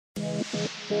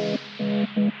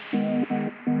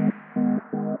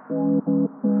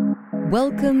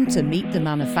Welcome to Meet the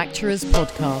Manufacturers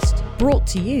podcast, brought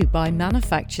to you by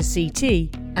Manufacture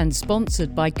CT and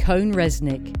sponsored by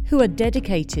CohnReznick, who are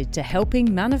dedicated to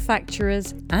helping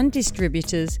manufacturers and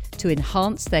distributors to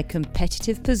enhance their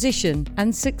competitive position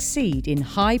and succeed in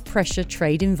high-pressure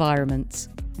trade environments.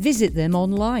 Visit them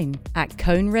online at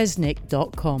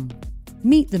cohnreznick.com.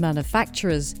 Meet the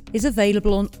Manufacturers is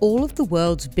available on all of the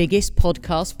world's biggest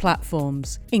podcast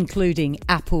platforms, including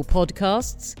Apple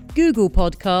Podcasts, Google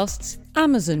Podcasts,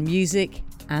 Amazon Music,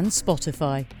 and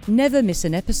Spotify. Never miss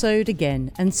an episode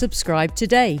again and subscribe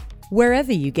today,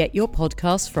 wherever you get your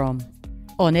podcasts from.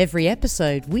 On every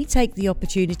episode, we take the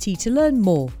opportunity to learn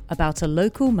more about a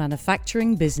local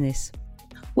manufacturing business.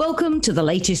 Welcome to the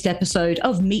latest episode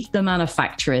of Meet the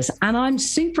Manufacturers, and I'm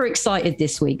super excited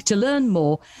this week to learn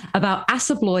more about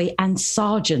ASSA ABLOY and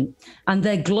Sargent and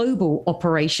their global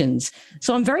operations.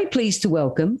 So I'm very pleased to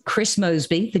welcome Chris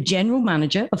Mosby, the General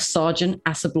Manager of Sargent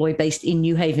ASSA ABLOY based in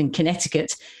New Haven,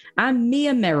 Connecticut, and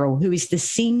Mia Merrill, who is the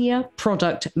Senior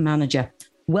Product Manager.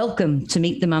 Welcome to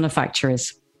Meet the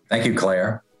Manufacturers. Thank you,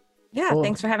 Claire. Yeah,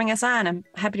 Thanks for having us on. I'm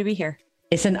happy to be here.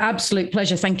 It's an absolute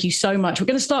pleasure. Thank you so much. We're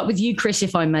going to start with you, Chris,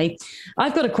 if I may.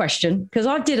 I've got a question because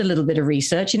I did a little bit of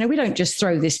research. We don't just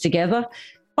throw this together.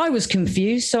 I was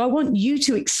confused, so I want you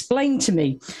to explain to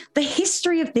me. The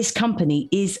history of this company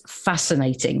is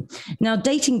fascinating. Now,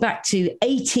 dating back to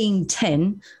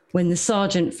 1810, when the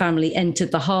Sargent family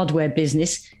entered the hardware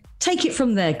business. Take it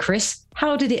from there, Chris.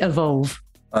 How did it evolve?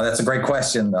 That's a great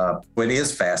question. It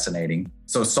is fascinating.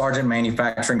 So Sargent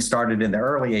Manufacturing started in the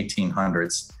early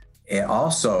 1800s. And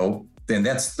also, then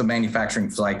that's the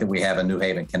manufacturing site that we have in New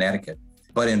Haven, Connecticut.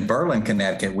 But in Berlin,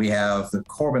 Connecticut, we have the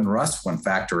Corbin Russwin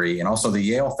factory and also the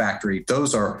Yale factory.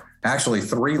 Those are actually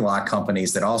three lock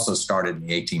companies that also started in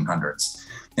the 1800s.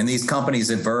 And these companies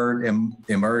emerged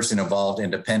and evolved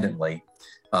independently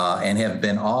and have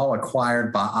been all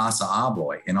acquired by ASSA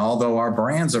ABLOY. And although our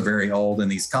brands are very old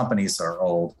and these companies are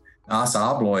old, ASSA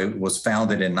ABLOY was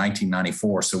founded in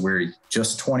 1994. So we're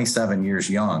just 27 years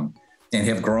young and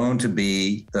have grown to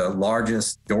be the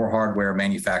largest door hardware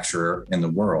manufacturer in the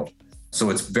world. So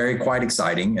it's quite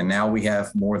exciting. And now we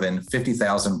have more than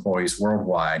 50,000 employees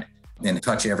worldwide and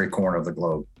touch every corner of the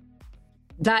globe.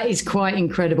 That is quite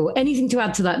incredible. Anything to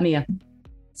add to that, Mia?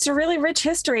 It's a really rich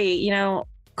history.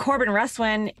 Corbin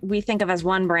Russwin, we think of as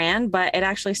one brand, but it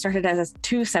actually started as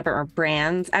two separate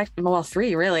brands. Well,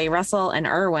 three really. Russell and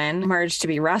Irwin merged to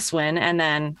be Russwin, and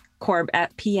then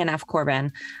P&F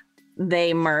Corbin,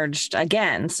 they merged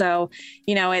again. So,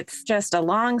 it's just a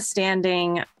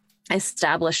long-standing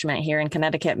establishment here in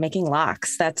Connecticut making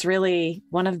locks. That's really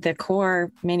one of the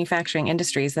core manufacturing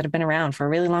industries that have been around for a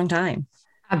really long time.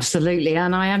 Absolutely.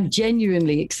 And I am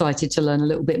genuinely excited to learn a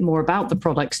little bit more about the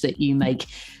products that you make.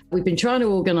 We've been trying to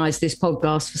organize this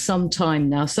podcast for some time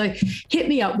now. So hit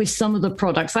me up with some of the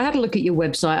products. I had a look at your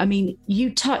website.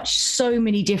 You touch so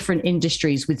many different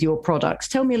industries with your products.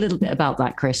 Tell me a little bit about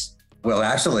that, Chris. Well,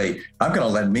 actually, I'm going to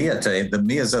let Mia tell you.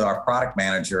 Mia's our product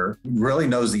manager, really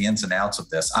knows the ins and outs of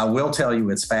this. I will tell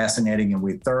you it's fascinating, and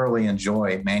we thoroughly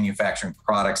enjoy manufacturing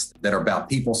products that are about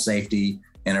people safety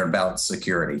and are about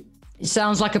security. It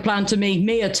sounds like a plan to me.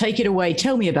 Mia, take it away.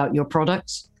 Tell me about your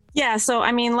products. Yeah. So,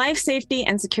 life safety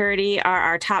and security are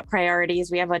our top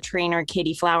priorities. We have a trainer,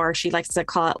 Katie Flower. She likes to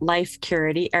call it life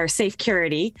curity or safe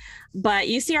curity. But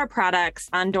you see our products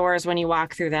on doors when you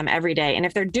walk through them every day. And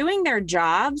if they're doing their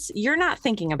jobs, you're not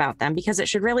thinking about them because it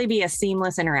should really be a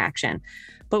seamless interaction.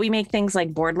 But we make things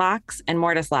like board locks and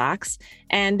mortise locks.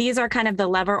 And these are kind of the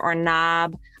lever or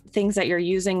knob things that you're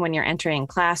using when you're entering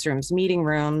classrooms, meeting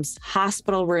rooms,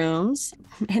 hospital rooms,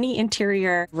 any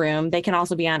interior room. They can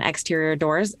also be on exterior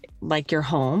doors, like your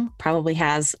home probably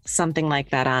has something like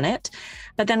that on it.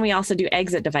 But then we also do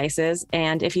exit devices.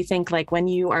 And if you think like when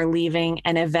you are leaving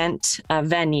an event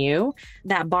venue,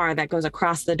 that bar that goes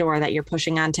across the door that you're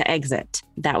pushing on to exit,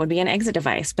 that would be an exit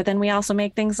device. But then we also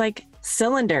make things like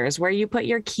cylinders where you put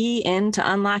your key in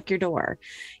to unlock your door.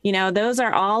 Those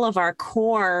are all of our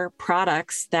core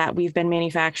products that we've been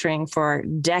manufacturing for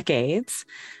decades.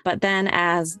 But then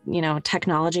as,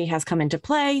 technology has come into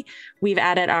play, we've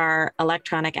added our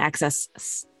electronic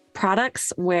access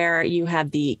products where you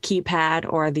have the keypad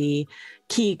or the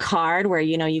key card where,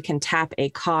 you can tap a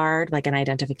card, like an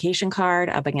identification card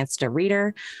up against a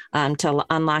reader to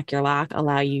unlock your lock,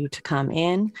 allow you to come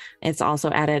in. It's also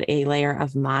added a layer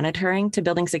of monitoring to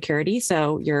building security.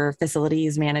 So your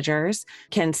facilities managers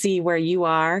can see where you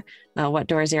are, what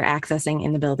doors you're accessing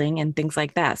in the building and things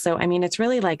like that. So, it's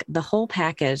really like the whole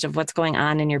package of what's going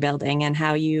on in your building and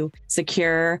how you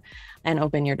secure and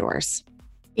open your doors.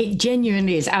 It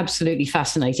genuinely is absolutely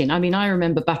fascinating. I mean, I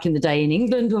remember back in the day in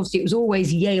England, obviously it was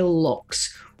always Yale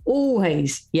locks.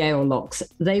 Always Yale locks.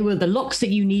 They were the locks that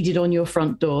you needed on your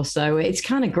front door. So it's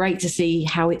kind of great to see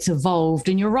how it's evolved.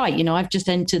 And you're right. I've just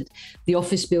entered the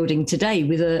office building today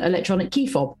with an electronic key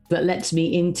fob that lets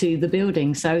me into the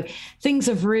building. So things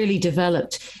have really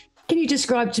developed. Can you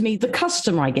describe to me the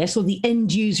customer, I guess, or the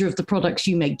end user of the products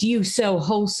you make? Do you sell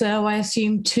wholesale, I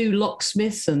assume, to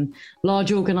locksmiths and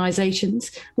large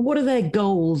organizations? What are their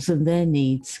goals and their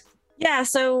needs? Yeah,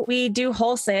 so we do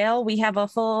wholesale. We have a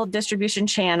full distribution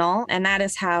channel, and that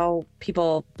is how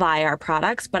people buy our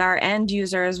products. But our end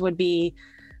users would be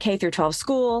K through 12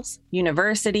 schools,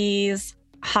 universities,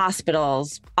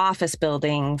 hospitals, office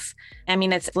buildings. I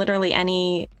mean, it's literally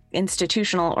any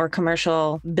institutional or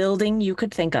commercial building you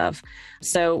could think of.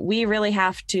 So we really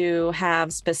have to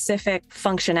have specific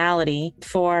functionality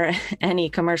for any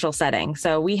commercial setting.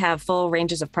 So we have full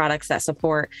ranges of products that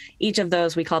support each of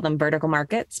those. We call them vertical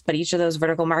markets, but each of those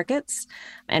vertical markets,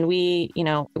 and we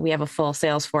have a full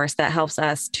sales force that helps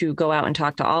us to go out and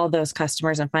talk to all of those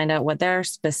customers and find out what their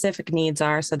specific needs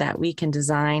are so that we can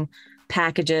design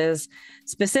packages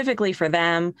specifically for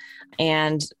them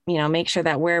and, make sure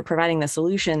that we're providing the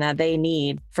solution that they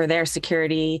need for their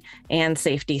security and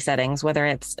safety settings, whether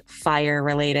it's fire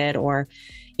related or,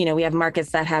 we have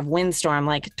markets that have windstorm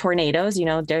like tornadoes.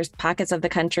 There's pockets of the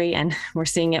country and we're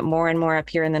seeing it more and more up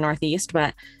here in the Northeast,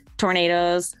 but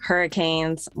tornadoes,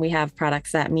 hurricanes, we have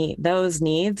products that meet those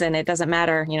needs. And it doesn't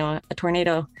matter, a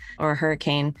tornado or a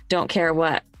hurricane, don't care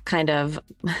what kind of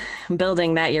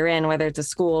building that you're in, whether it's a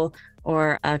school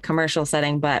or a commercial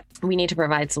setting, but we need to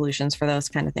provide solutions for those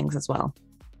kind of things as well.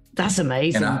 That's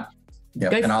amazing.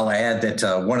 And I'll add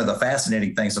that one of the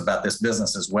fascinating things about this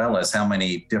business as well is how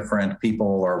many different people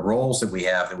or roles that we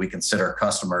have that we consider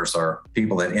customers or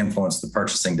people that influence the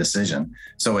purchasing decision.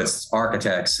 So it's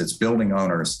architects, it's building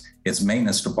owners, it's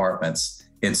maintenance departments,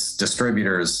 it's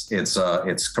distributors,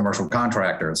 it's commercial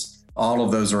contractors. All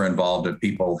of those are involved in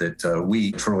people that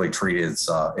we truly treat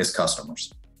as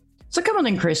customers. So come on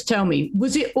then, Chris, tell me,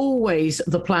 was it always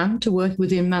the plan to work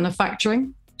within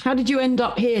manufacturing? How did you end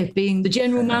up here being the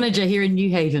general manager here in New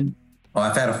Haven? Well,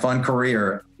 I've had a fun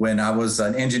career. When I was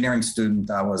an engineering student,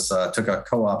 I took a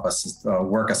co-op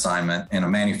work assignment in a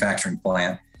manufacturing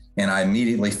plant, and I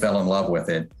immediately fell in love with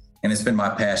it. And it's been my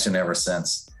passion ever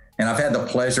since. And I've had the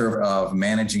pleasure of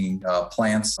managing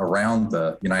plants around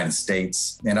the United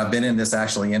States. And I've been in this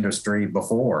industry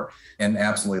before and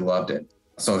absolutely loved it.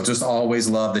 So just always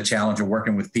loved the challenge of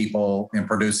working with people and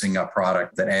producing a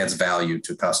product that adds value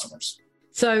to customers.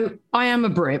 So I am a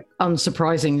Brit,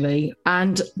 unsurprisingly,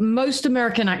 and most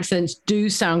American accents do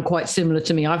sound quite similar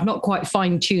to me. I've not quite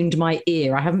fine-tuned my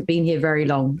ear. I haven't been here very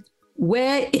long.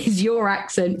 Where is your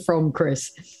accent from,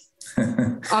 Chris?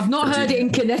 I've not heard it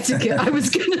in Connecticut. I was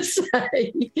going to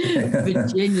say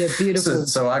Virginia, beautiful.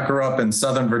 So I grew up in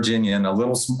Southern Virginia in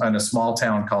a small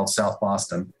town called South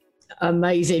Boston.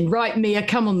 Amazing. Right, Mia,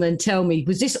 come on then, tell me,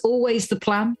 was this always the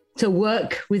plan to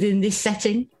work within this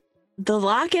setting? The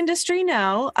lock industry,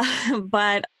 no,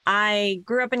 but I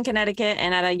grew up in Connecticut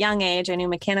and at a young age, I knew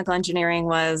mechanical engineering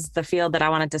was the field that I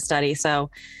wanted to study.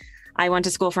 So I went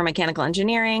to school for mechanical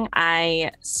engineering.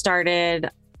 I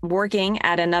started working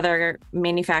at another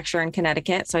manufacturer in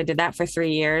Connecticut. So I did that for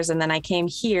 3 years. And then I came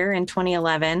here in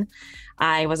 2011.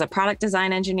 I was a product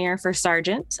design engineer for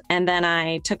Sargent, and then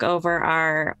I took over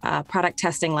our product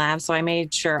testing lab. So I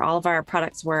made sure all of our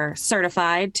products were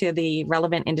certified to the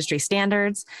relevant industry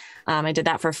standards. I did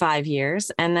that for 5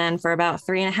 years. And then for about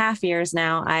 3.5 years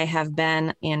now, I have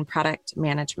been in product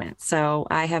management. So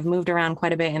I have moved around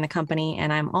quite a bit in the company,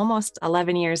 and I'm almost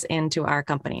 11 years into our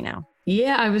company now.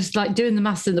 Yeah, I was doing the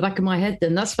maths in the back of my head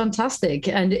then. That's fantastic.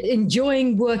 And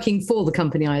enjoying working for the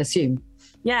company, I assume.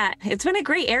 Yeah, it's been a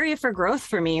great area for growth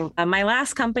for me. My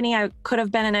last company, I could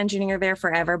have been an engineer there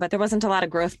forever, but there wasn't a lot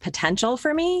of growth potential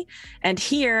for me. And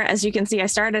here, as you can see, I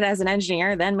started as an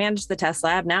engineer, then managed the test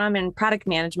lab. Now I'm in product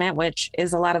management, which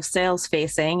is a lot of sales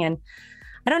facing. And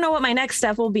I don't know what my next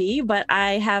step will be, but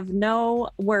I have no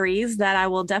worries that I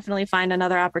will definitely find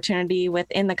another opportunity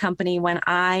within the company when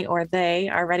I or they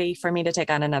are ready for me to take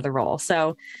on another role.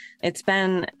 So it's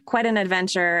been quite an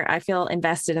adventure. I feel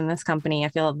invested in this company. I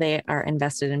feel they are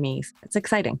invested in me. It's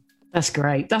exciting. That's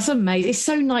great. That's amazing. It's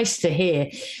so nice to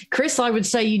hear. Chris, I would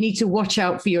say you need to watch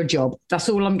out for your job. That's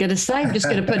all I'm going to say. I'm just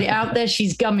going to put it out there.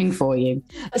 She's gumming for you.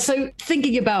 So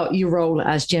thinking about your role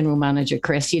as general manager,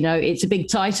 Chris, it's a big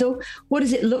title. What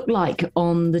does it look like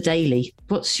on the daily?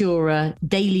 What's your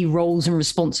daily roles and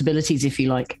responsibilities, if you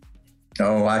like?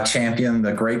 Oh, I champion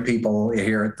the great people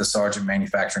here at the Sargent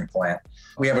manufacturing plant.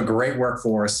 We have a great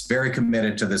workforce, very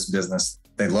committed to this business.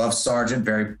 They love Sargent,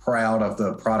 very proud of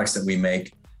the products that we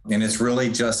make. And it's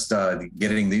really just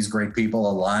getting these great people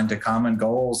aligned to common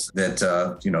goals that,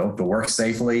 to work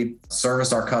safely,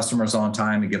 service our customers on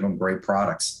time, and give them great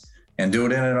products, and do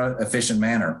it in an efficient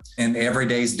manner. And every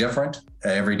day is different.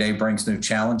 Every day brings new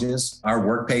challenges. Our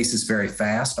work pace is very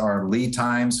fast. Our lead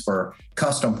times for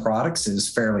custom products is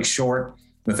fairly short,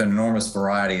 with an enormous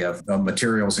variety of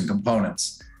materials and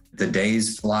components. The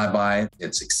days fly by.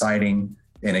 It's exciting,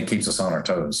 and it keeps us on our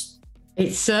toes.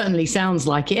 It certainly sounds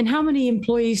like it. And how many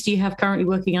employees do you have currently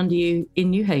working under you in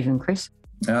New Haven, Chris?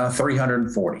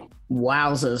 340.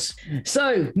 Wowzers.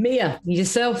 So, Mia,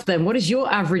 yourself then, what does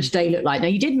your average day look like? Now,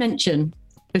 you did mention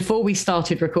before we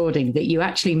started recording that you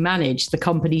actually manage the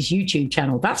company's YouTube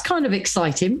channel. That's kind of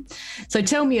exciting. So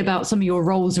tell me about some of your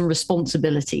roles and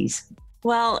responsibilities.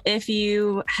 Well, if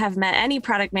you have met any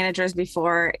product managers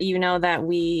before, you know that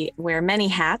we wear many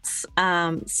hats.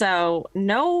 So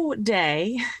no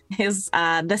day is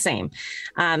the same.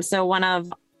 So one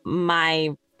of my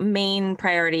main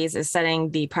priorities is setting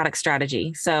the product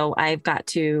strategy. So I've got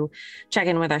to check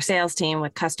in with our sales team,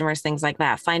 with customers, things like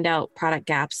that, find out product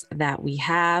gaps that we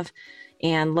have,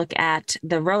 and look at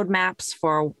the roadmaps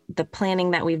for the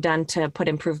planning that we've done to put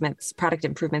product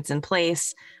improvements in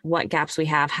place, what gaps we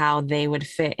have, how they would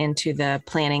fit into the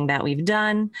planning that we've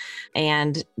done.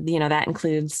 And, that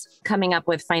includes coming up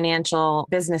with financial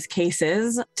business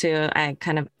cases to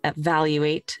kind of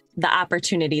evaluate the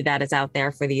opportunity that is out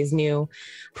there for these new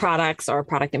products or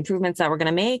product improvements that we're going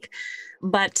to make.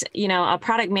 But, a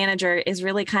product manager is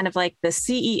really kind of like the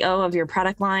CEO of your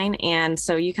product line. And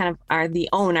so you kind of are the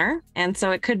owner. And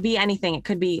so it could be anything. It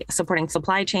could be supporting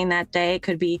supply chain that day. It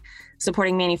could be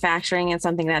supporting manufacturing and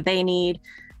something that they need,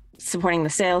 supporting the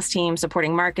sales team,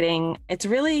 supporting marketing. It's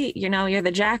really, you're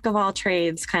the jack of all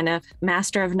trades, kind of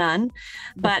master of none.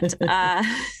 But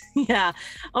yeah,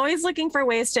 always looking for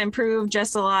ways to improve,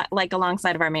 just a lot like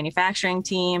alongside of our manufacturing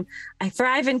team. I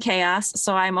thrive in chaos.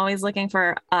 So I'm always looking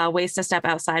for ways to step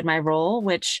outside my role,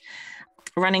 which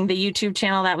running the YouTube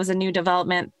channel, that was a new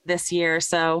development this year.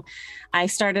 So I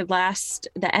started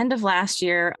the end of last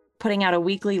year, putting out a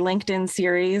weekly LinkedIn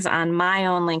series on my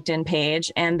own LinkedIn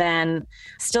page, and then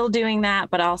still doing that,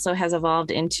 but also has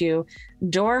evolved into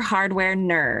Door Hardware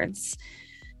Nerds.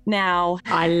 Now,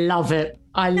 I love it.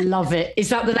 Is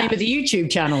that the name of the YouTube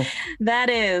channel? That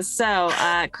is. So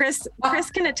Chris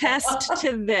can attest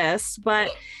to this,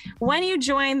 but when you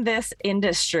join this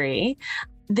industry,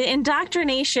 the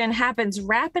indoctrination happens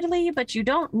rapidly, but you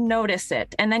don't notice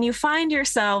it. And then you find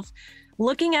yourself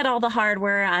looking at all the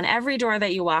hardware on every door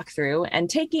that you walk through and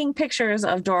taking pictures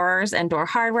of doors and door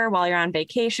hardware while you're on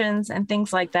vacations and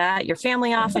things like that. Your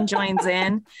family often joins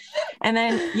in. And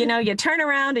then, you turn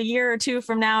around a year or two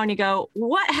from now and you go,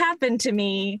 what happened to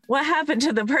me? What happened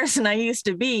to the person I used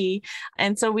to be?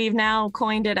 And so we've now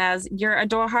coined it as you're a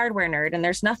door hardware nerd, and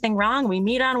there's nothing wrong. We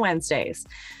meet on Wednesdays.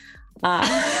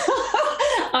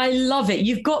 I love it.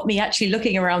 You've got me actually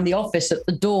looking around the office at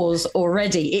the doors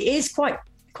already. It is quite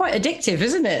addictive,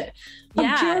 isn't it?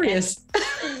 I'm curious.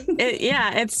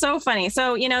 It's so funny.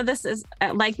 So, this is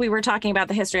like we were talking about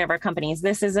the history of our companies.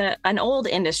 This is an old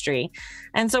industry.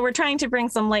 And so we're trying to bring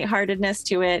some lightheartedness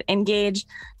to it, engage,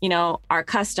 our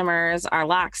customers, our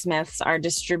locksmiths, our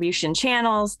distribution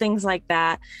channels, things like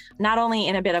that, not only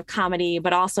in a bit of comedy,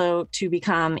 but also to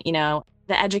become,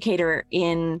 the educator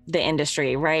in the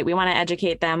industry, right? We want to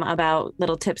educate them about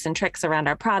little tips and tricks around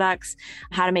our products,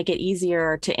 how to make it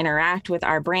easier to interact with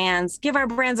our brands, give our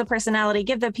brands a personality,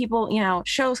 give the people,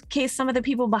 showcase some of the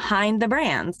people behind the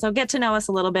brands. So get to know us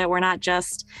a little bit. We're not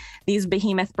just these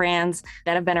behemoth brands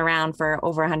that have been around for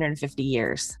over 150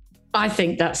 years. I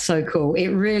think that's so cool. It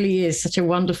really is such a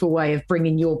wonderful way of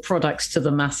bringing your products to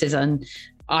the masses. And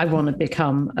I want to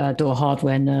become a door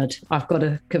hardware nerd. I've got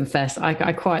to confess,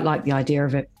 I quite like the idea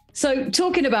of it. So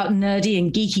talking about nerdy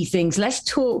and geeky things, let's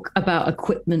talk about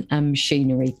equipment and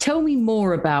machinery. Tell me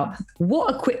more about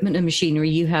what equipment and machinery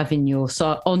you have on your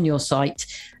site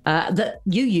that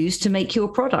you use to make your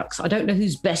products. I don't know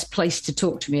who's best placed to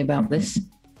talk to me about this.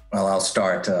 Well, I'll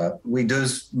start. We do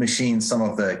machine some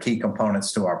of the key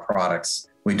components to our products.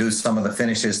 We do some of the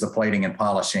finishes, the plating and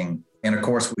polishing. And of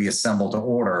course, we assemble to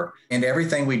order. And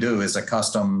everything we do is a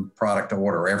custom product to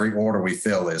order. Every order we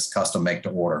fill is custom make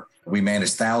to order. We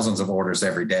manage thousands of orders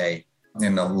every day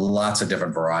in lots of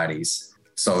different varieties.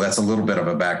 So that's a little bit of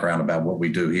a background about what we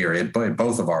do here at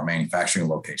both of our manufacturing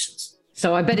locations.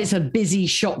 So I bet it's a busy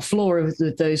shop floor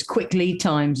with those quick lead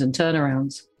times and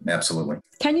turnarounds. Absolutely.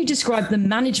 Can you describe the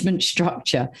management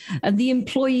structure and the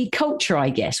employee culture, I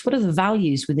guess? What are the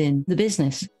values within the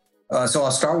business? So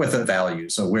I'll start with the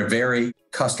values. So we're very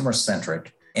customer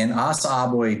centric. And ASSA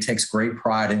ABLOY takes great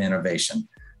pride in innovation.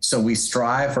 So we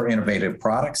strive for innovative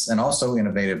products and also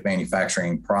innovative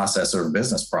manufacturing process or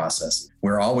business process.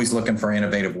 We're always looking for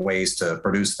innovative ways to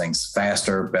produce things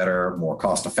faster, better, more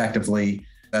cost effectively.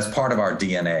 That's part of our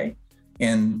DNA.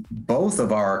 In both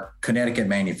of our Connecticut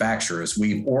manufacturers,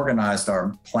 we've organized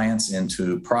our plants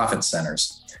into profit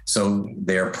centers. So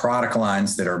they're product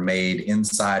lines that are made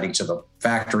inside each of the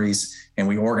factories, and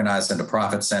we organize into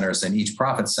profit centers. And each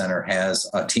profit center has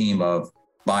a team of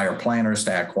buyer planners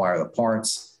to acquire the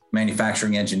parts,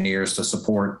 manufacturing engineers to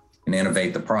support and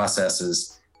innovate the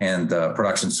processes, and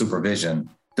production supervision.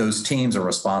 Those teams are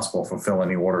responsible for filling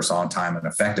the orders on time and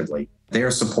effectively.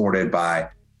 They're supported by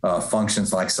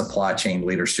functions like supply chain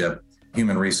leadership,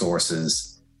 human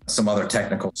resources, some other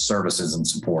technical services and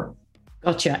support.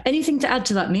 Gotcha. Anything to add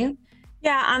to that, Mia?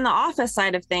 Yeah, on the office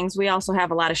side of things, we also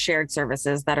have a lot of shared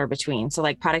services that are between. So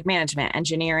like product management,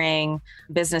 engineering,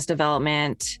 business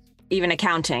development, even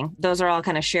accounting. Those are all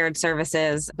kind of shared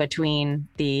services between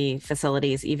the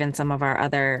facilities. Even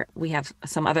we have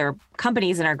some other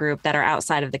companies in our group that are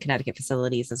outside of the Connecticut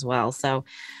facilities as well. So,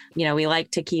 we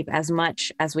like to keep as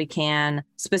much as we can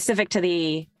specific to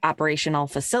the operational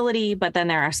facility, but then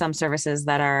there are some services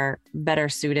that are better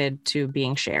suited to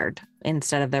being shared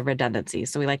instead of the redundancy.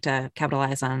 So we like to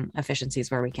capitalize on efficiencies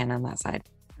where we can on that side.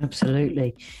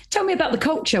 Absolutely. Tell me about the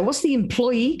culture. What's the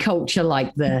employee culture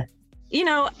like there?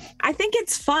 I think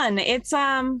it's fun. It's,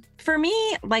 for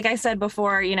me, like I said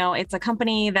before, it's a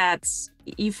company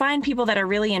you find people that are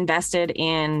really invested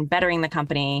in bettering the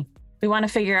company. We want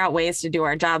to figure out ways to do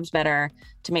our jobs better,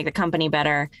 to make the company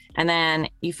better. And then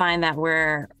you find that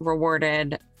we're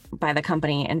rewarded by the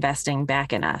company investing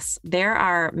back in us. There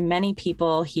are many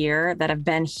people here that have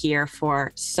been here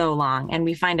for so long, and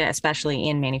we find it especially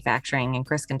in manufacturing, and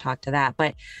Chris can talk to that.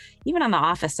 But even on the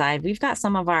office side, we've got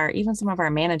some of our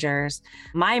managers.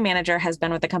 My manager has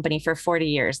been with the company for 40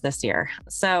 years this year.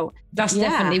 So that's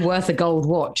definitely worth a gold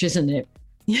watch, isn't it?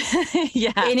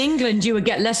 Yeah. In England, you would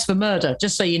get less for murder,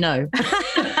 just so you know. Yeah.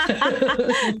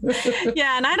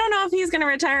 And I don't know if he's going to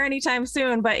retire anytime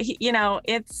soon, but I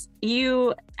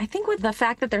think with the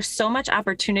fact that there's so much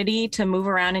opportunity to move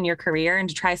around in your career and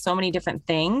to try so many different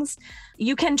things,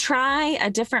 you can try a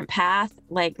different path.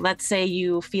 Like, let's say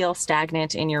you feel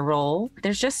stagnant in your role.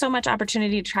 There's just so much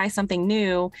opportunity to try something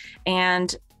new.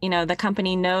 And the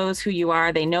company knows who you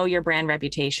are. They know your brand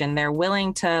reputation. They're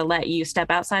willing to let you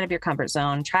step outside of your comfort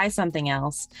zone, try something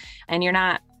else. And you're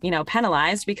not,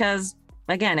 penalized because,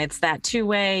 again, it's that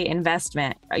two-way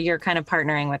investment. You're kind of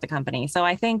partnering with the company. So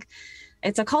I think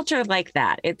it's a culture like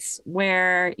that. It's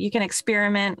where you can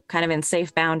experiment kind of in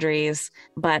safe boundaries,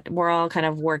 but we're all kind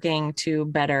of working to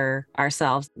better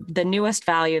ourselves. The newest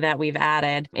value that we've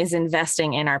added is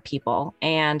investing in our people.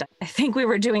 And I think we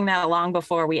were doing that long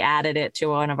before we added it to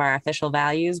one of our official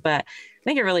values, but I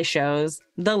think it really shows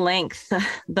the length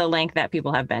that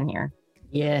people have been here.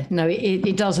 Yeah, no,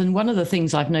 it does. And one of the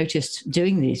things I've noticed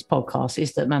doing these podcasts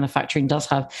is that manufacturing does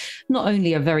have not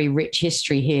only a very rich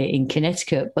history here in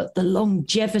Connecticut, but the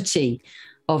longevity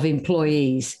of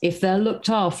employees, if they're looked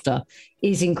after,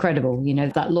 is incredible.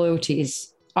 That loyalty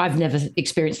is, I've never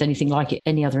experienced anything like it,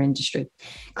 any other industry.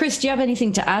 Chris, do you have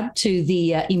anything to add to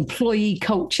the employee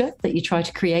culture that you try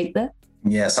to create there?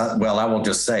 Yes. I will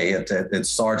just say it's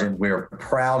Sargent. We're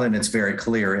proud, and it's very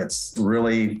clear. It's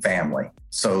really family.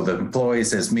 So the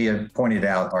employees, as Mia pointed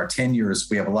out, our tenures,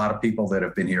 we have a lot of people that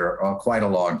have been here quite a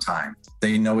long time.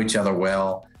 They know each other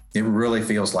well. It really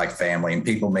feels like family, and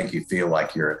people make you feel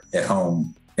like you're at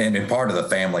home. And part of the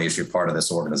family is you're part of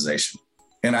this organization.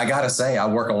 And I got to say, I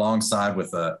work alongside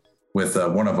with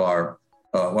one of our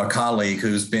a colleague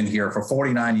who's been here for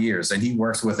 49 years, and he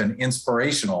works with an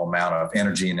inspirational amount of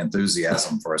energy and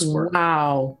enthusiasm for his work.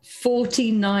 Wow,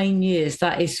 49 years.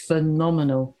 That is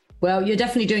phenomenal. Well, you're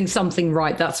definitely doing something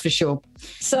right, that's for sure.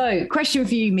 So, question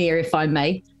for you, Mia, if I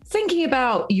may. Thinking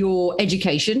about your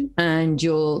education and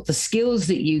the skills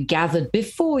that you gathered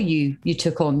before you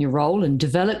took on your role and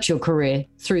developed your career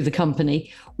through the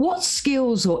company, what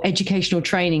skills or educational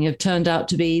training have turned out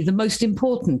to be the most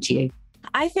important to you?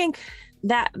 I think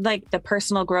that, like, the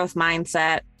personal growth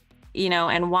mindset,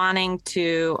 and wanting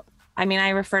to, I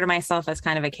refer to myself as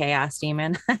kind of a chaos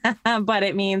demon, but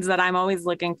it means that I'm always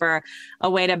looking for a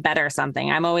way to better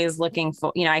something. I'm always looking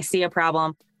for, I see a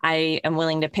problem, I am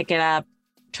willing to pick it up,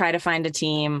 try to find a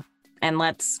team, and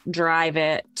let's drive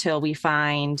it till we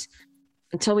find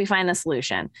the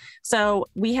solution. So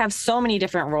we have so many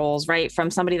different roles, right? From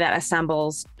somebody that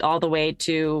assembles all the way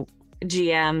to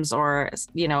GMs or,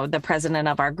 the president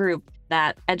of our group.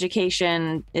 that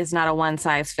education is not a one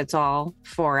size fits all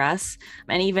for us.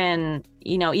 And even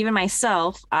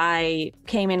myself, I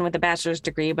came in with a bachelor's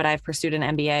degree, but I've pursued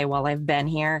an MBA while I've been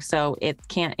here. So it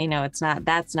can't,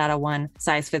 that's not a one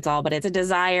size fits all, but it's a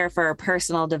desire for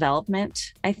personal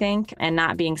development, I think, and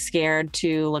not being scared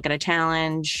to look at a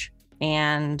challenge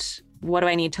and what do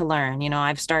I need to learn?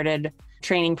 I've started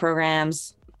training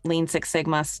programs, Lean Six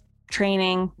Sigma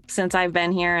training since I've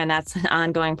been here, and that's an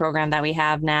ongoing program that we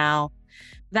have now.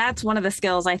 That's one of the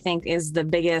skills I think is the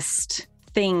biggest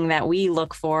thing that we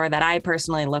look for, that I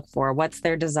personally look for. What's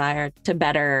their desire to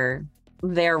better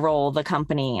their role, the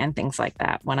company, and things like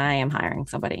that when I am hiring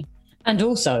somebody. And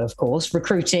also, of course,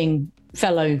 recruiting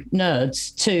fellow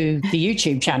nerds to the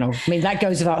YouTube channel. I mean, that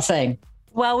goes without saying.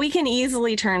 Well, we can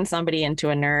easily turn somebody into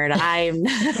a nerd.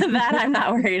 I'm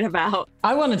not worried about.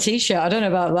 I want a t-shirt. I don't know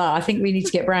about that. I think we need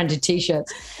to get branded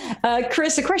t-shirts.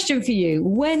 Chris, a question for you.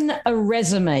 When a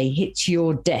resume hits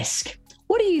your desk,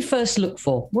 what do you first look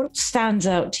for? What stands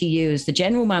out to you as the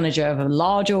general manager of a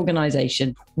large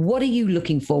organization? What are you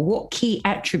looking for? What key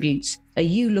attributes are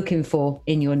you looking for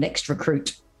in your next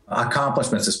recruit?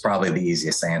 Accomplishments is probably the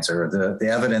easiest answer. The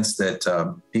evidence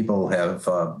that people have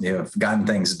gotten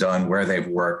things done where they've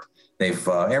worked.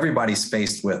 Everybody's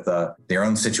faced with their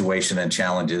own situation and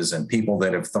challenges, and people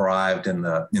that have thrived in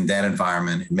that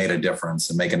environment and made a difference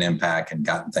and make an impact and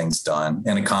gotten things done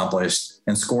and accomplished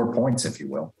and scored points, if you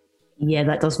will. Yeah,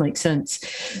 that does make sense.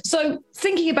 So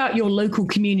thinking about your local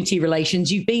community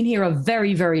relations, you've been here a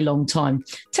very, very long time.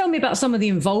 Tell me about some of the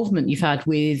involvement you've had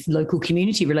with local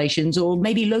community relations or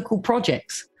maybe local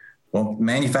projects. Well,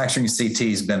 Manufacturing CT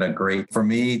has been a great for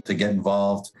me to get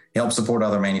involved, help support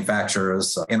other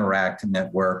manufacturers, interact,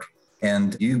 network.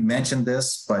 And you mentioned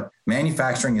this, but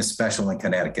manufacturing is special in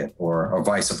Connecticut or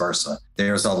vice versa.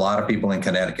 There's a lot of people in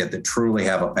Connecticut that truly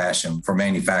have a passion for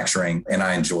manufacturing, and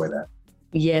I enjoy that.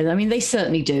 Yeah, I mean, they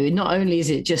certainly do. Not only is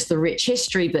it just the rich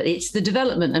history, but it's the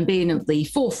development and being at the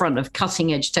forefront of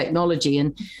cutting edge technology.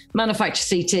 And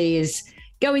Manufacture CT is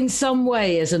going some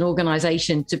way as an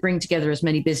organization to bring together as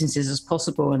many businesses as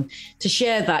possible and to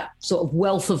share that sort of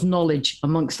wealth of knowledge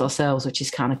amongst ourselves, which is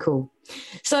kind of cool.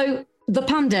 So the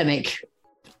pandemic,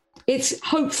 it's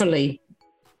hopefully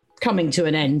coming to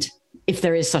an end, if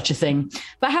there is such a thing.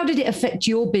 But how did it affect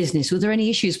your business? Were there any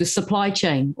issues with supply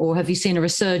chain, or have you seen a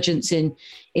resurgence in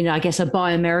I guess, a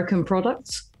Buy American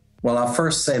products? Well, I'll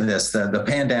first say this, the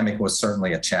pandemic was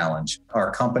certainly a challenge.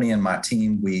 Our company and my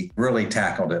team, we really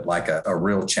tackled it like a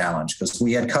real challenge because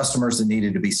we had customers that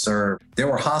needed to be served. There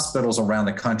were hospitals around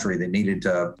the country that needed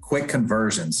quick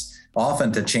conversions,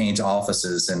 often to change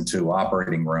offices into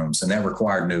operating rooms, and that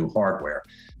required new hardware.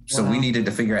 So we needed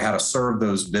to figure out how to serve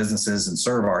those businesses and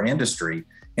serve our industry.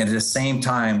 And at the same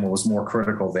time, what was more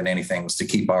critical than anything was to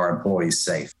keep our employees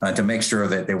safe, to make sure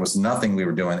that there was nothing we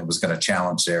were doing that was going to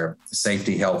challenge their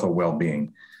safety, health, or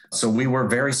well-being. So we were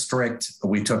very strict.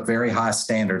 We took very high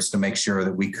standards to make sure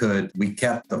that we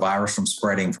kept the virus from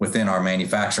spreading within our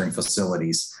manufacturing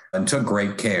facilities and took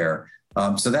great care.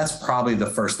 So that's probably the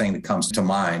first thing that comes to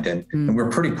mind. And we're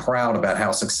pretty proud about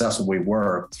how successful we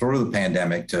were through the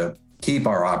pandemic to keep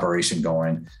our operation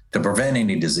going, to prevent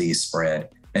any disease spread,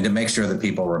 and to make sure that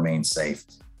people remain safe.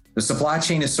 The supply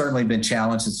chain has certainly been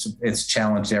challenged. It's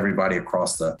challenged everybody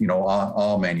across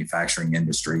all manufacturing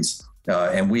industries.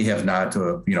 And we have not,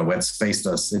 it's faced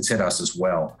us, it's hit us as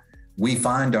well. We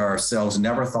find ourselves,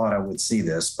 never thought I would see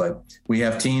this, but we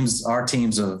have our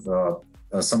teams of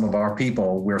some of our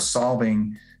people, we're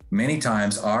solving many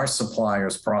times our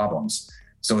suppliers' problems.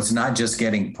 So it's not just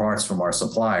getting parts from our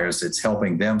suppliers, it's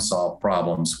helping them solve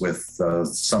problems with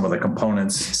some of the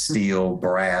components, steel,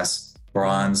 brass,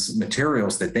 bronze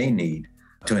materials that they need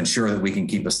to ensure that we can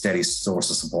keep a steady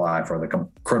source of supply for the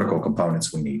critical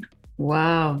components we need.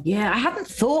 Wow. Yeah, I hadn't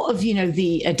thought of,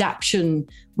 the adaptation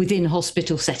within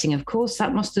hospital setting. Of course,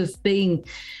 that must have been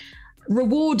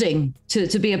rewarding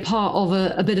to be a part of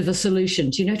a bit of a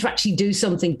solution, to actually do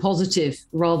something positive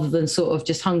rather than sort of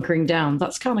just hunkering down.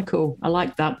 That's kind of cool. I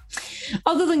like that.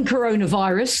 Other than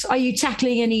coronavirus, are you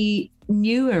tackling any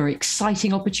new or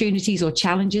exciting opportunities or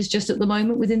challenges just at the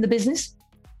moment within the business?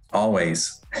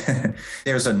 Always.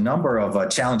 There's a number of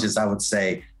challenges, I would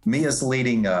say. Mia's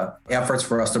leading efforts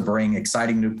for us to bring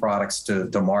exciting new products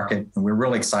to market, and we're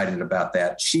really excited about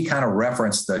that. She kind of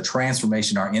referenced the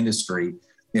transformation in our industry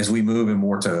as we move in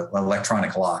more to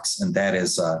electronic locks. And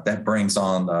that brings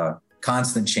on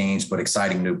constant change, but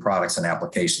exciting new products and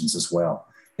applications as well,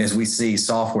 as we see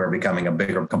software becoming a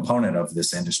bigger component of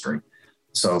this industry.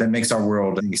 So that makes our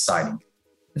world exciting.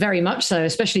 Very much so,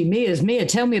 especially Mia's. Mia,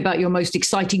 tell me about your most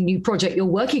exciting new project you're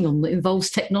working on that involves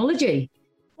technology.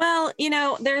 Well,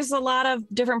 there's a lot of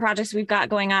different projects we've got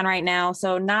going on right now.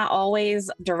 So not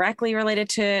always directly related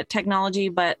to technology,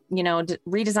 but,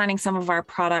 redesigning some of our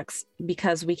products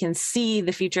because we can see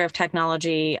the future of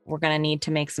technology. We're going to need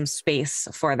to make some space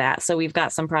for that. So we've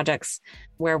got some projects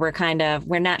where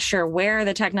we're not sure where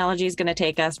the technology is going to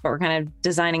take us, but we're kind of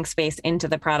designing space into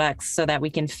the products so that we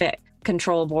can fit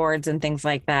control boards and things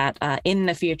like that in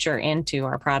the future into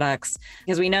our products,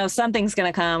 because we know something's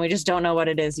going to come. We just don't know what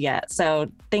it is yet.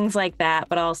 So things like that,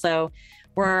 but also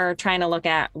we're trying to look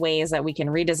at ways that we can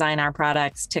redesign our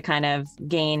products to kind of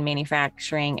gain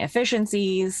manufacturing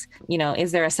efficiencies.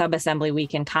 Is there a subassembly we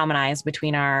can commonize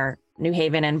between our New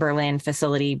Haven and Berlin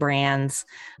facility brands,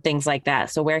 things like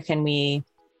that. So where can we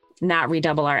not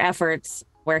redouble our efforts?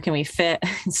 Where can we fit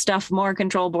stuff more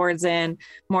control boards in,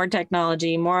 more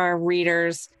technology, more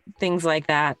readers, things like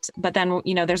that. But then,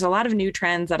 there's a lot of new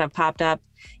trends that have popped up,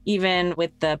 even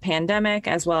with the pandemic,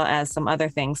 as well as some other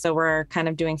things. So we're kind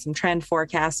of doing some trend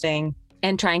forecasting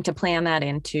and trying to plan that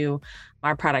into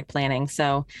our product planning.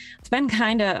 So it's been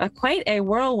kind of quite a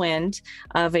whirlwind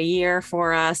of a year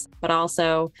for us, but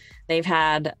also they've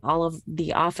had all of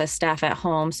the office staff at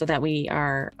home so that we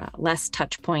are less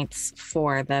touch points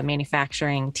for the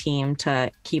manufacturing team to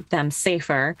keep them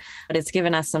safer. But it's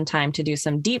given us some time to do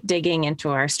some deep digging into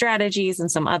our strategies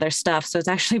and some other stuff. So it's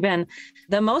actually been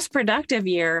the most productive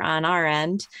year on our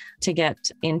end to get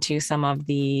into some of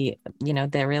the,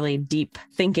 the really deep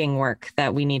thinking work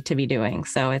that we need to be doing.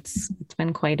 So it's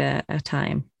been quite a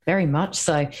time. Very much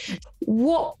so.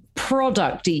 What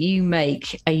product do you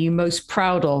make are you most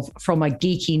proud of from a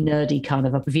geeky, nerdy kind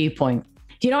of a viewpoint?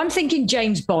 I'm thinking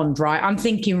James Bond, right? I'm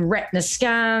thinking retina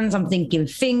scans. I'm thinking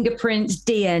fingerprints,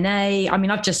 DNA. I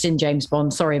mean, I've just seen James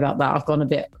Bond. Sorry about that. I've gone a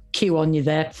bit Q on you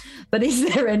there. But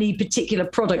is there any particular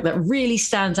product that really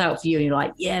stands out for you? And you're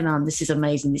like, yeah, man, this is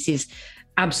amazing. This is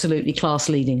absolutely class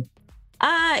leading.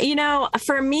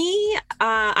 For me,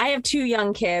 I have 2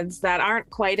 young kids that aren't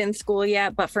quite in school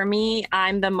yet, but for me,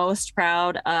 I'm the most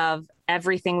proud of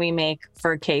everything we make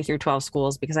for K through 12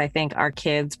 schools, because I think our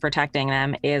kids, protecting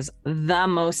them is the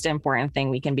most important thing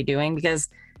we can be doing, because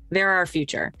they're our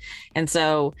future. And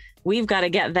so we've got to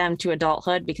get them to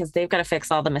adulthood because they've got to fix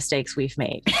all the mistakes we've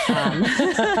made. Isn't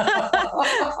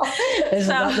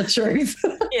that the truth?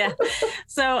 Yeah.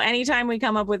 So anytime we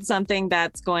come up with something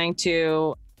that's going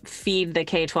to feed the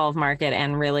K-12 market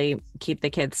and really keep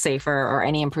the kids safer, or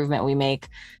any improvement we make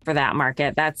for that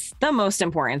market, that's the most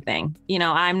important thing.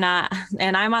 I'm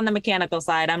on the mechanical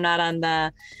side. I'm not on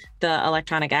the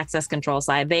electronic access control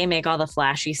side. They make all the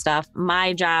flashy stuff.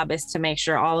 My job is to make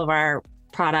sure all of our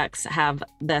products have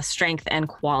the strength and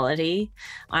quality.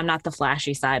 I'm not the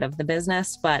flashy side of the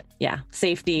business, but yeah,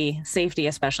 safety,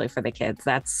 especially for the kids.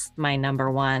 That's my number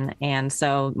one. And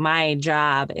so my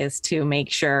job is to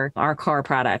make sure our core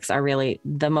products are really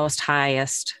the most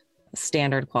highest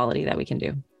standard quality that we can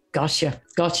do. Gotcha.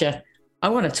 I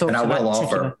want to talk about I will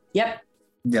offer. Yep.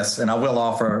 Yes, and I will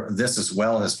offer this as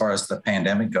well. As far as the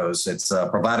pandemic goes, it's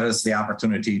provided us the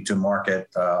opportunity to market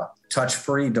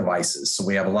touch-free devices. So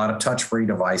we have a lot of touch-free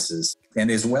devices,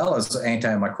 and as well as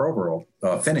antimicrobial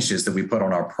finishes that we put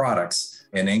on our products,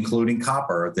 and including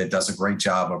copper, that does a great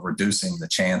job of reducing the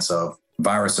chance of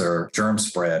virus or germ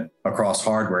spread across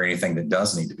hardware, anything that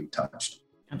does need to be touched.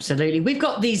 Absolutely. We've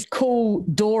got these cool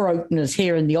door openers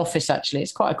here in the office, actually.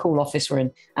 It's quite a cool office we're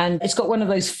in. And it's got one of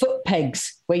those foot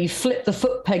pegs where you flip the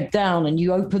foot peg down and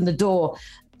you open the door,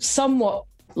 somewhat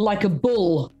like a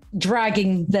bull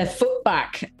dragging their foot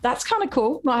back. That's kind of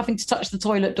cool, not having to touch the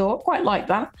toilet door. Quite like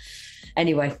that.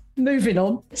 Anyway, moving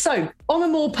on. So on a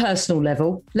more personal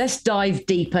level, let's dive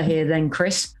deeper here then,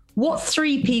 Chris. What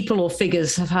 3 people or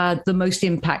figures have had the most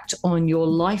impact on your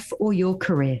life or your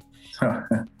career?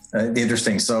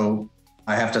 Interesting. So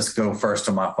I have to go first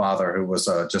to my father, who was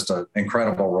just an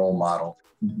incredible role model,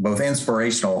 both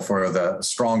inspirational for the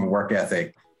strong work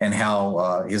ethic and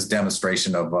how his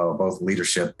demonstration of both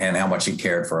leadership and how much he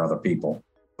cared for other people.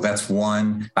 That's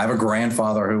one. I have a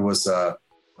grandfather who was a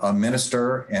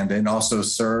minister and then also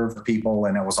served people,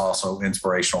 and it was also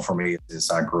inspirational for me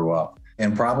as I grew up.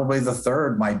 And probably the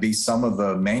third might be some of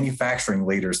the manufacturing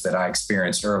leaders that I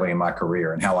experienced early in my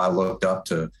career and how I looked up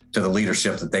to the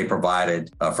leadership that they provided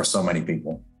for so many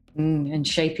people. And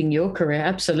shaping your career.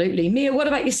 Absolutely. Mia, what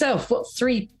about yourself? What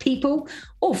 3 people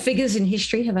or figures in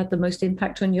history have had the most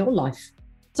impact on your life?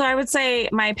 So I would say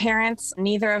my parents,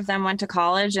 neither of them went to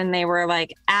college, and they were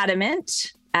like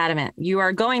adamant, you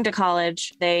are going to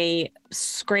college. They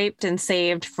scraped and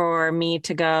saved for me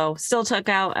to go, still took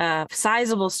out a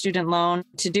sizable student loan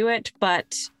to do it,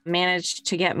 but managed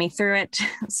to get me through it.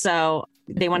 So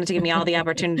they wanted to give me all the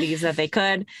opportunities that they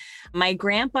could. My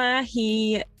grandpa,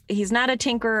 he he's not a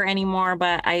tinkerer anymore,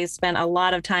 but I spent a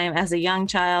lot of time as a young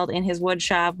child in his wood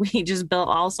shop. We just built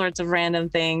all sorts of random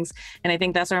things. And I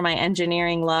think that's where my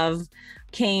engineering love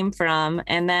came from.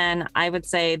 And then I would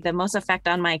say the most effect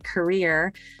on my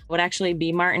career would actually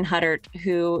be Martin Huttert,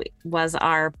 who was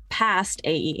our past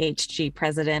AEHG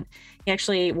president. He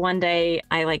actually, one day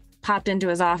I popped into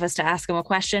his office to ask him a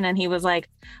question, and he was like,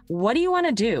 "What do you want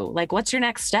to do? Like, what's your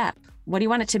next step? What do you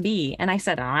want it to be?" And I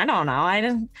said, "Oh, I don't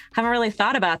know. Haven't really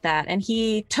thought about that." And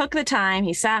he took the time,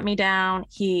 he sat me down,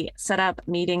 he set up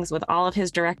meetings with all of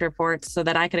his direct reports so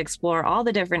that I could explore all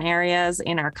the different areas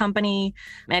in our company.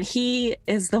 And he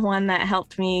is the one that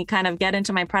helped me kind of get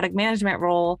into my product management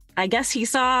role. I guess he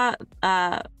saw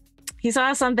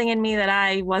something in me that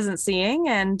I wasn't seeing,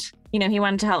 and he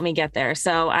wanted to help me get there.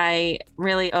 So I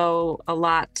really owe a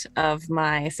lot of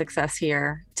my success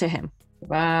here to him.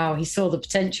 Wow, he saw the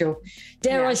potential.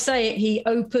 Dare I say it, he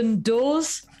opened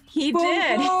doors? He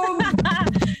did.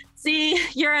 See,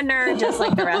 you're a nerd just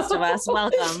like the rest of us.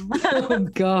 Welcome. Oh,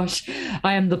 gosh,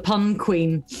 I am the pun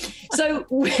queen. So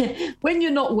when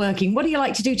you're not working, what do you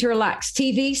like to do to relax?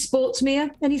 TV, sports,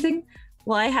 Mia, anything?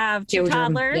 Well, I have two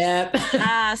toddlers, yep.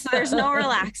 So there's no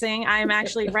relaxing. I'm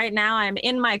actually, right now, I'm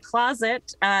in my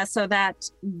closet so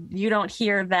that you don't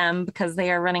hear them because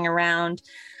they are running around.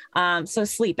 So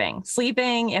sleeping,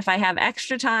 if I have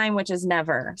extra time, which is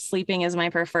never, sleeping is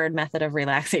my preferred method of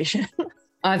relaxation.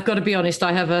 I've got to be honest,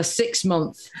 I have a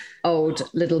 6-month-old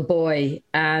little boy,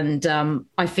 and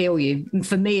I feel you.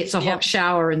 For me, it's a hot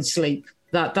shower and sleep.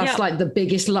 That's like the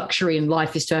biggest luxury in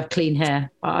life, is to have clean hair.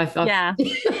 Yeah.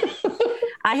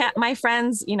 I have my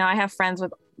friends, I have friends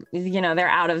with, they're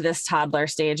out of this toddler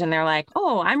stage and they're like,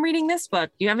 "Oh, I'm reading this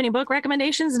book. Do you have any book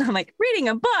recommendations?" And I'm like, "Reading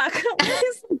a book?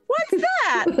 What's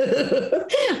that?"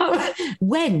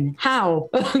 When? How?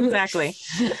 Exactly.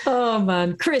 Oh,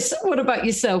 man. Chris, what about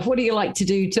yourself? What do you like to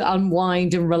do to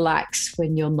unwind and relax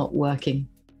when you're not working?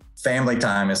 Family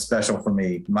time is special for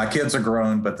me. My kids are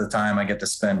grown, but the time I get to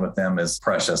spend with them is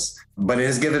precious. But it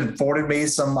has afforded me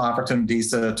some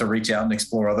opportunities to reach out and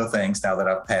explore other things now that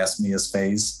I've passed Mia's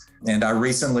phase. And I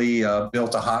recently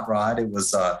built a hot rod.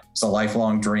 It's a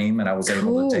lifelong dream, and I was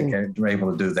able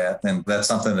to do that. And that's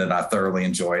something that I thoroughly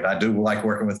enjoyed. I do like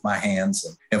working with my hands,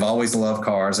 and have always loved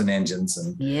cars and engines.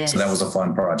 And so that was a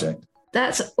fun project.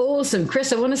 That's awesome.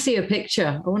 Chris, I want to see a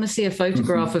picture. I want to see a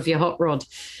photograph of your hot rod.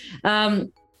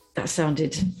 That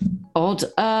sounded odd.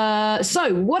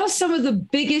 So what are some of the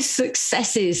biggest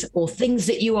successes or things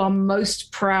that you are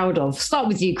most proud of? Start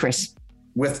with you, Chris.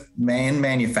 With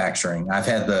manufacturing, I've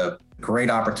had the great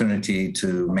opportunity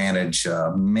to manage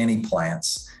many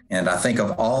plants. And I think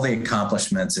of all the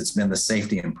accomplishments, it's been the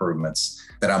safety improvements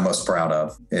that I'm most proud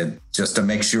of. Just to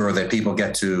make sure that people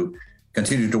get to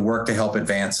continue to work to help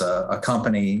advance a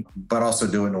company, but also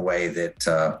do it in a way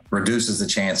that reduces the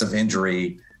chance of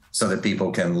injury, so that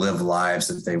people can live lives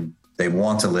that they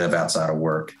want to live outside of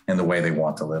work in the way they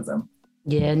want to live them.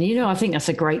 Yeah. And, I think that's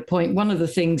a great point. One of the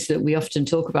things that we often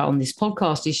talk about on this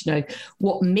podcast is,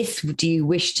 what myth do you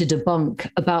wish to debunk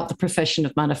about the profession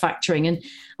of manufacturing? And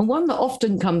one that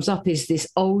often comes up is this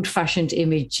old-fashioned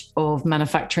image of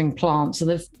manufacturing plants.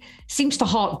 And it seems to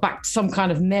hark back to some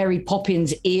kind of Mary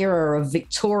Poppins era of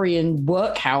Victorian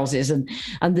workhouses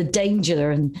and the danger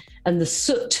and the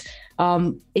soot.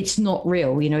 It's not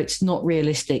real, it's not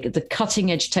realistic. The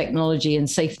cutting edge technology and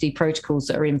safety protocols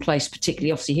that are in place,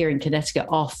 particularly obviously here in Connecticut,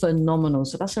 are phenomenal.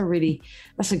 So that's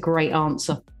a great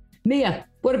answer. Mia,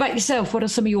 what about yourself? What are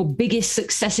some of your biggest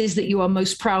successes that you are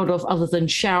most proud of, other than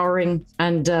showering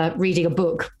and reading a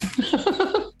book?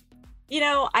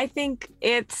 I think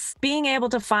it's being able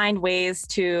to find ways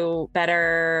to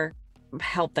better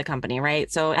help the company,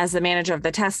 right? So as the manager of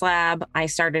the test lab, I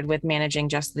started with managing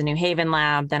just the New Haven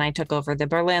lab. Then I took over the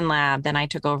Berlin lab. Then I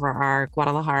took over our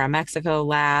Guadalajara, Mexico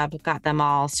lab, got them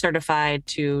all certified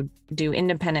to do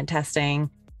independent testing,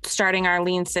 starting our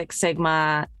Lean Six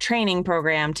Sigma training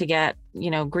program to get,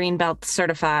 green belt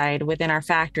certified within our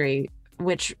factory,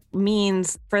 which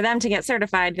means for them to get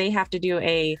certified, they have to do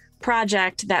a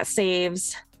project that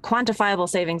saves quantifiable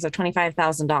savings of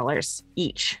 $25,000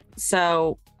 each.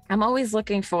 So I'm always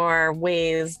looking for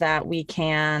ways that we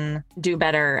can do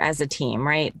better as a team,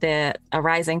 right? A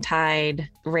rising tide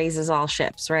raises all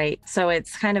ships, right? So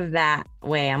it's kind of that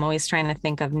way. I'm always trying to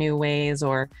think of new ways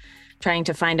or trying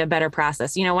to find a better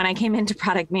process. When I came into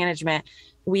product management,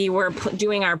 we were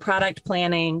doing our product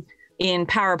planning in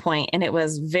PowerPoint, and it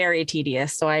was very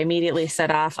tedious. So I immediately set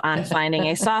off on finding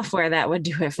a software that would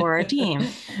do it for our team.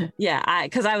 Yeah,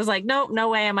 because I was like, nope, no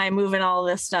way am I moving all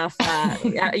this stuff,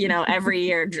 every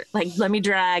year. Like, let me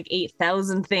drag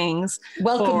 8,000 things.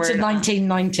 Welcome forward. to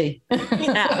 1990.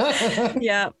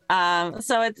 Yeah.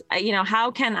 So it's, how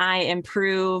can I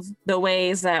improve the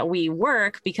ways that we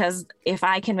work? Because if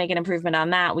I can make an improvement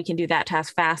on that, we can do that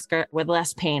task faster with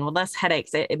less pain, with less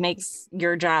headaches. It makes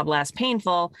your job less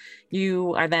painful.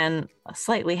 You are then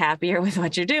slightly happier with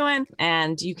what you're doing,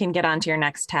 and you can get on to your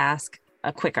next task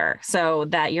quicker, so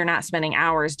that you're not spending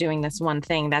hours doing this one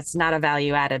thing that's not a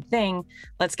value added thing.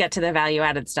 Let's get to the value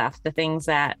added stuff, the things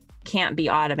that can't be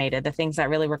automated, the things that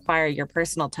really require your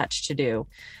personal touch to do.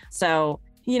 So,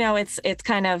 it's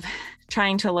kind of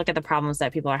trying to look at the problems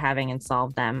that people are having and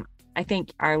solve them. I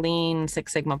think our Lean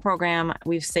Six Sigma program,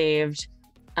 we've saved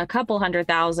a couple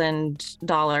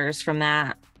 $100,000 from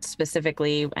that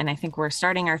specifically. And I think we're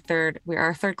starting our third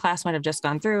class might have just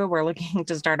gone through. We're looking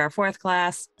to start our fourth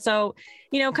class. So,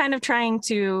 kind of trying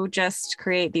to just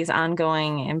create these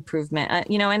ongoing improvement,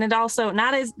 and it also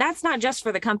that's not just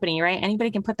for the company, right?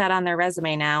 Anybody can put that on their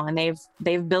resume now, and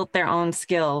they've built their own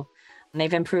skill and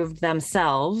they've improved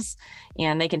themselves,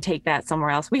 and they can take that somewhere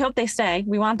else. We hope they stay.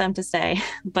 We want them to stay,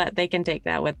 but they can take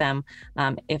that with them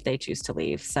if they choose to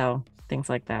leave. So things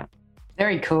like that.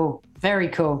 Very cool. Very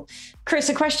cool. Chris,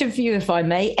 a question for you, if I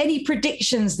may. Any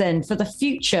predictions then for the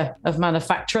future of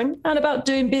manufacturing and about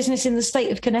doing business in the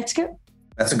state of Connecticut?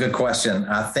 That's a good question.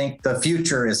 I think the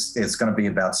future is going to be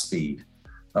about speed.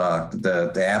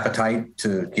 The appetite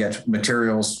to get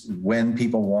materials when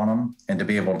people want them and to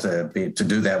be able to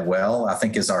do that well, I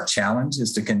think is our challenge,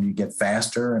 is to can you get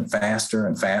faster and faster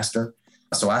and faster.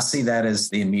 So I see that as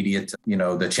the immediate,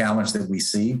 the challenge that we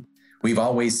see. We've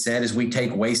always said as we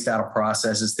take waste out of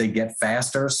processes, they get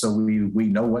faster. So we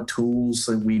know what tools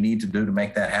that we need to do to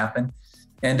make that happen.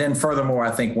 And then furthermore,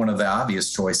 I think one of the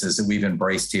obvious choices that we've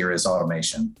embraced here is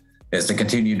automation, is to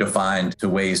continue to find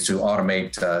ways to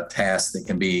automate tasks that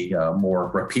can be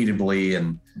more repeatably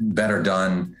and better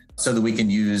done so that we can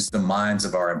use the minds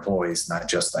of our employees, not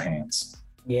just the hands.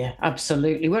 Yeah,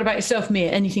 absolutely. What about yourself,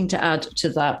 Mia? Anything to add to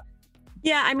that?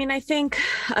 Yeah, I think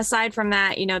aside from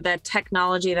that, the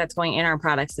technology that's going in our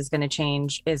products is going to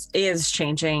change, is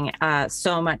changing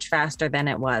so much faster than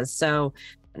it was. So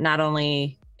not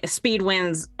only speed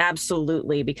wins,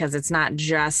 absolutely, because it's not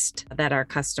just that our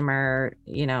customer,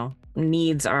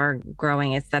 needs are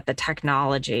growing. It's that the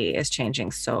technology is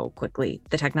changing so quickly,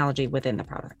 the technology within the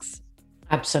products.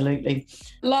 Absolutely.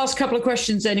 Last couple of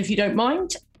questions then, if you don't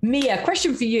mind. Mia,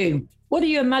 question for you. What do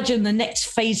you imagine the next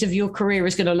phase of your career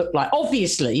is going to look like?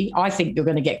 Obviously, I think you're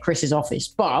going to get Chris's office,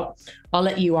 but I'll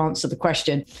let you answer the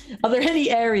question. Are there any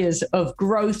areas of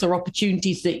growth or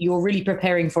opportunities that you're really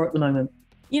preparing for at the moment?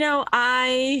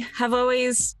 I have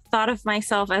always thought of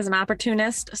myself as an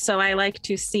opportunist. So I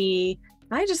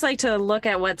just like to look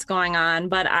at what's going on.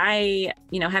 But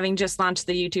having just launched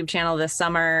the YouTube channel this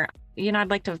summer, I'd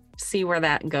like to see where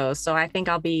that goes. So I think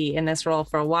I'll be in this role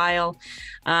for a while.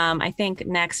 I think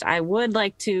next I would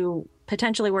like to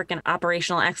potentially work in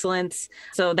operational excellence.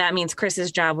 So that means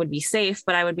Chris's job would be safe,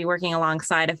 but I would be working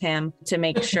alongside of him to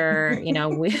make sure,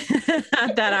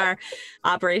 that our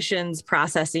operations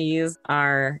processes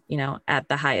are, at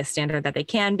the highest standard that they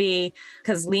can be.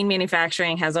 Because lean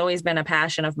manufacturing has always been a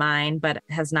passion of mine, but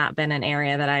has not been an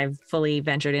area that I've fully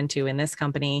ventured into in this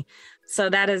company. So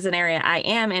that is an area I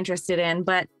am interested in,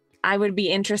 but I would be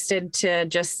interested to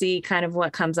just see kind of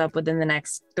what comes up within the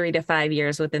next 3 to 5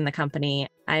 years within the company.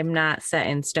 I'm not set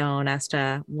in stone as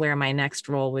to where my next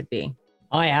role would be.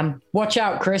 I am. Watch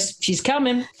out, Chris. She's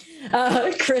coming.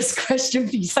 Chris,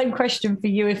 same question for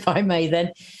you, if I may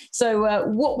then. So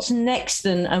what's next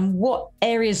and what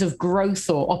areas of growth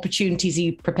or opportunities are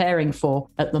you preparing for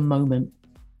at the moment?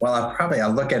 Well, I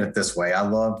look at it this way. I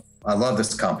love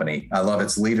this company. I love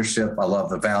its leadership. I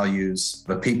love the values.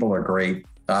 The people are great.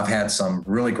 I've had some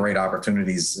really great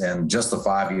opportunities in just the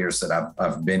 5 years that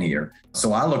I've been here.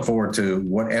 So I look forward to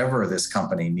whatever this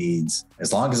company needs.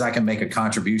 As long as I can make a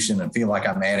contribution and feel like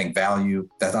I'm adding value,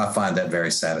 that I find that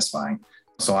very satisfying.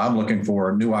 So I'm looking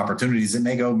for new opportunities that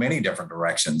may go many different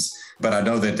directions, but I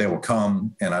know that they will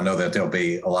come, and I know that there'll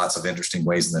be lots of interesting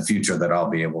ways in the future that I'll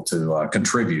be able to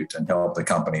contribute and help the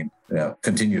company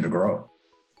continue to grow.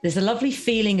 There's a lovely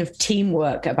feeling of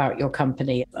teamwork about your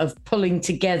company, of pulling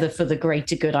together for the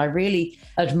greater good. I really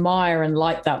admire and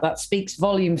like that. That speaks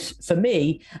volumes for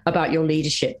me about your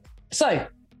leadership. So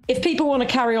if people want to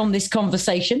carry on this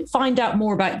conversation, find out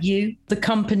more about you, the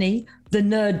company, the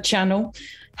Nerd Channel,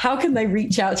 how can they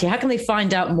reach out to you? How can they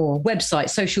find out more? Website,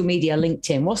 social media,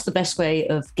 LinkedIn. What's the best way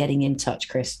of getting in touch,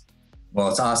 Chris? Well,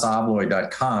 it's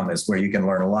asaabloy.com is where you can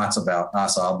learn lots about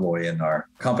Assa Abloy and our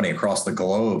company across the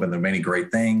globe and the many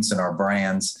great things and our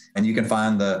brands. And you can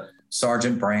find the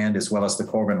Sargent brand as well as the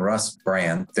Corbin Russ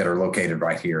brand that are located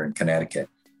right here in Connecticut.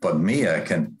 But Mia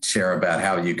can share about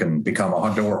how you can become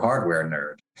a door hardware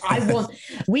nerd.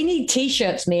 We need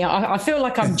t-shirts, Mia. I feel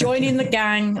like I'm joining the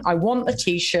gang. I want a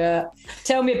t-shirt.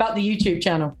 Tell me about the YouTube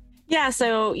channel. Yeah,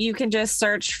 so you can just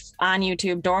search on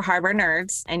YouTube, Door Hardware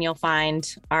Nerds, and you'll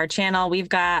find our channel. We've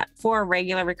got 4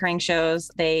 regular recurring shows.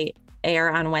 They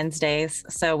air on Wednesdays.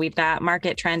 So we've got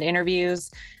market trend interviews.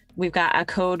 We've got a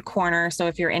code corner. So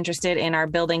if you're interested in our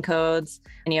building codes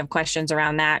and you have questions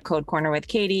around that, Code Corner with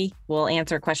Katie, we'll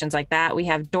answer questions like that. We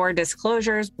have Door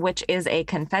Disclosures, which is a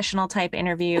confessional type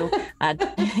interview.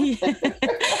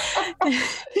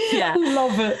 Yeah.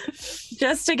 Love it.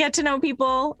 Just to get to know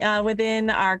people within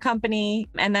our company.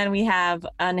 And then we have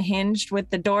Unhinged with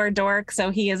the Door Dork. So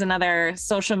he is another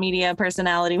social media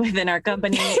personality within our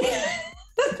company.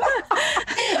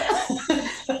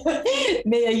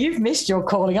 Mia, you've missed your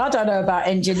calling. I don't know about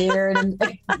engineering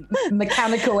and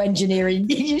mechanical engineering.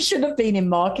 You should have been in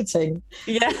marketing.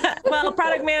 Yeah. Well,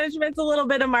 product management's a little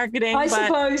bit of marketing. I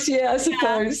suppose. Yeah.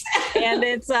 And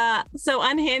it's so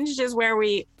Unhinged is where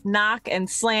we knock and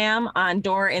slam on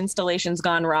door installations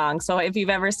gone wrong. So if you've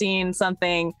ever seen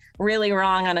something really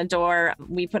wrong on a door,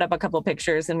 we put up a couple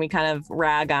pictures and we kind of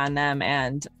rag on them,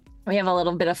 and we have a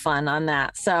little bit of fun on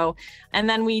that. So, and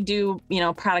then we do,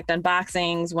 product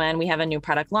unboxings when we have a new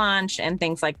product launch and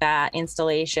things like that,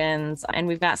 installations. And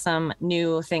we've got some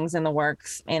new things in the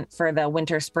works for the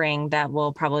winter, spring that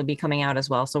will probably be coming out as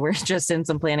well. So we're just in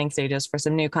some planning stages for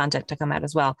some new content to come out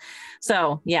as well.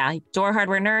 So yeah, Door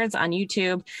Hardware Nerds on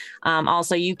YouTube.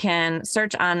 Also, you can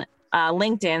search on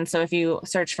LinkedIn. So if you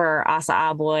search for Assa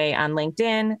Abloy on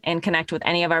LinkedIn and connect with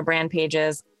any of our brand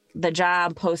pages, the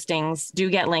job postings do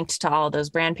get linked to all of those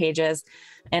brand pages.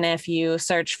 And if you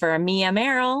search for Mia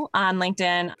Merrill on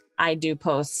LinkedIn, I do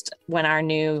post when our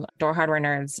new Door Hardware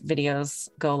Nerds videos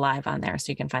go live on there.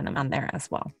 So you can find them on there as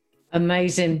well.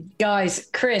 Amazing. Guys,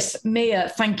 Chris,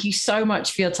 Mia, thank you so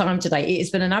much for your time today. It has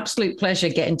been an absolute pleasure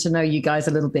getting to know you guys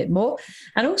a little bit more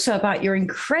and also about your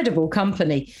incredible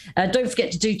company. Don't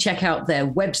forget to check out their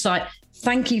website.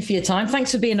 Thank you for your time.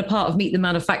 Thanks for being a part of Meet the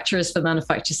Manufacturers for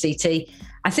Manufacture CT.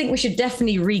 I think we should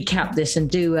definitely recap this and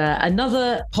do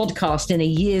another podcast in a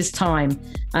year's time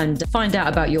and find out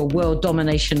about your world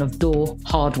domination of door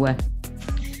hardware.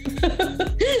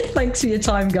 Thanks for your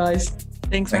time, guys.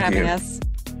 Thanks for having us.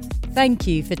 Thank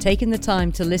you for taking the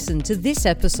time to listen to this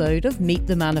episode of Meet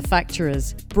the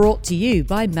Manufacturers, brought to you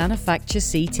by Manufacture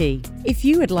CT. If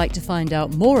you would like to find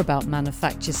out more about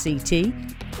Manufacture CT,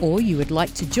 or you would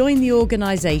like to join the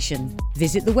organisation,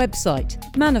 visit the website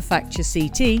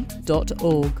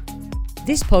manufacturect.org.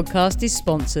 This podcast is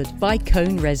sponsored by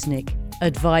CohnReznick,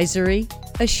 Advisory,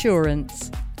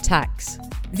 Assurance, Tax.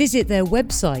 Visit their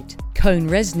website,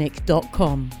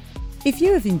 cohnreznick.com. If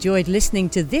you have enjoyed listening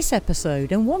to this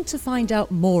episode and want to find out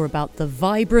more about the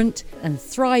vibrant and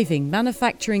thriving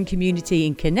manufacturing community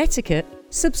in Connecticut,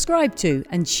 subscribe to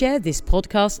and share this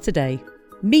podcast today.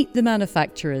 Meet the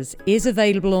Manufacturers is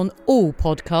available on all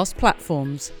podcast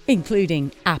platforms,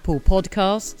 including Apple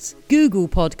Podcasts, Google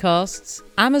Podcasts,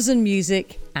 Amazon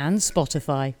Music, and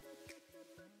Spotify.